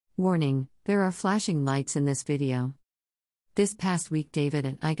Warning, there are flashing lights in this video. This past week David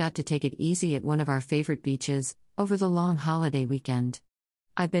and I got to take it easy at one of our favorite beaches, over the long holiday weekend.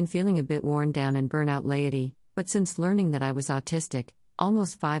 I've been feeling a bit worn down and burnout lately, but since learning that I was autistic,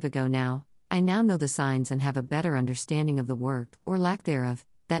 almost 5 ago now, I now know the signs and have a better understanding of the work, or lack thereof,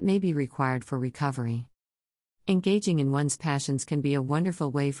 that may be required for recovery. Engaging in one's passions can be a wonderful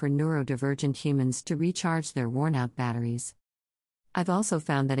way for neurodivergent humans to recharge their worn-out batteries. I've also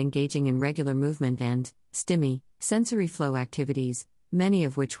found that engaging in regular movement and STIMmy, sensory flow activities, many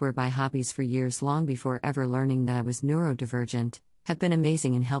of which were by hobbies for years long before ever learning that I was neurodivergent, have been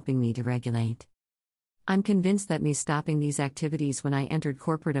amazing in helping me to regulate. I'm convinced that me stopping these activities when I entered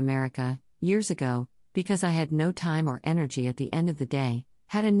corporate America, years ago, because I had no time or energy at the end of the day,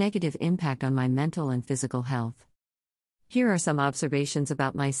 had a negative impact on my mental and physical health. Here are some observations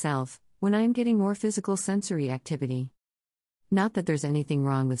about myself when I am getting more physical sensory activity. Not that there's anything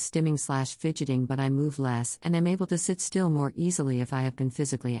wrong with stimming/fidgeting, but I move less and am able to sit still more easily if I have been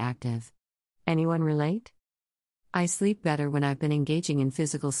physically active. Anyone relate? I sleep better when I've been engaging in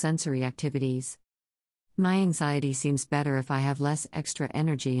physical sensory activities. My anxiety seems better if I have less extra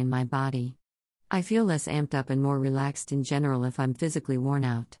energy in my body. I feel less amped up and more relaxed in general if I'm physically worn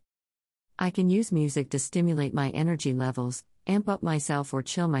out. I can use music to stimulate my energy levels, amp up myself or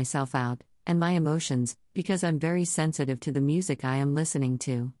chill myself out, and my emotions, because I'm very sensitive to the music I am listening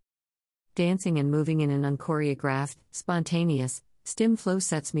to. Dancing and moving in an unchoreographed, spontaneous, STIM flow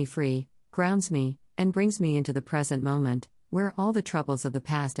sets me free, grounds me, and brings me into the present moment, where all the troubles of the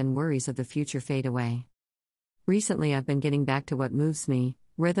past and worries of the future fade away. Recently I've been getting back to what moves me: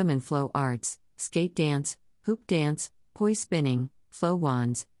 rhythm and flow arts, skate dance, hoop dance, poi spinning, flow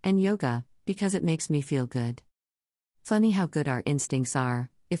wands, and yoga, because it makes me feel good. Funny how good our instincts are,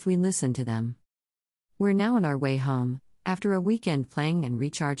 if we listen to them. We're now on our way home, after a weekend playing and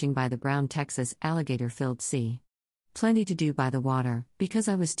recharging by the brown Texas alligator-filled sea. Plenty to do by the water, because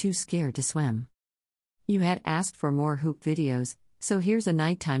I was too scared to swim. You had asked for more hoop videos, so here's a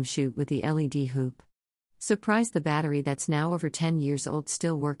nighttime shoot with the LED hoop. Surprised the battery that's now over 10 years old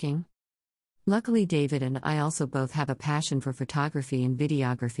still working? Luckily David and I also both have a passion for photography and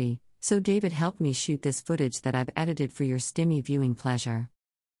videography, so David helped me shoot this footage that I've edited for your STIMmy viewing pleasure.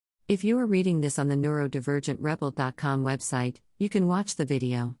 If you are reading this on the neurodivergentrebel.com website, you can watch the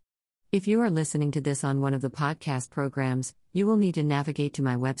video. If you are listening to this on one of the podcast programs, you will need to navigate to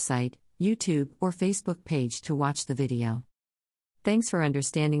my website, YouTube, or Facebook page to watch the video. Thanks for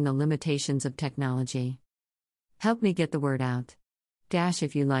understanding the limitations of technology. Help me get the word out.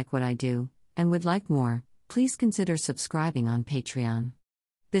 If you like what I do, and would like more, please consider subscribing on Patreon.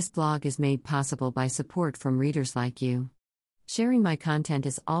 This blog is made possible by support from readers like you. Sharing my content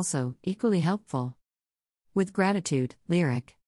is also equally helpful. With gratitude, Lyric.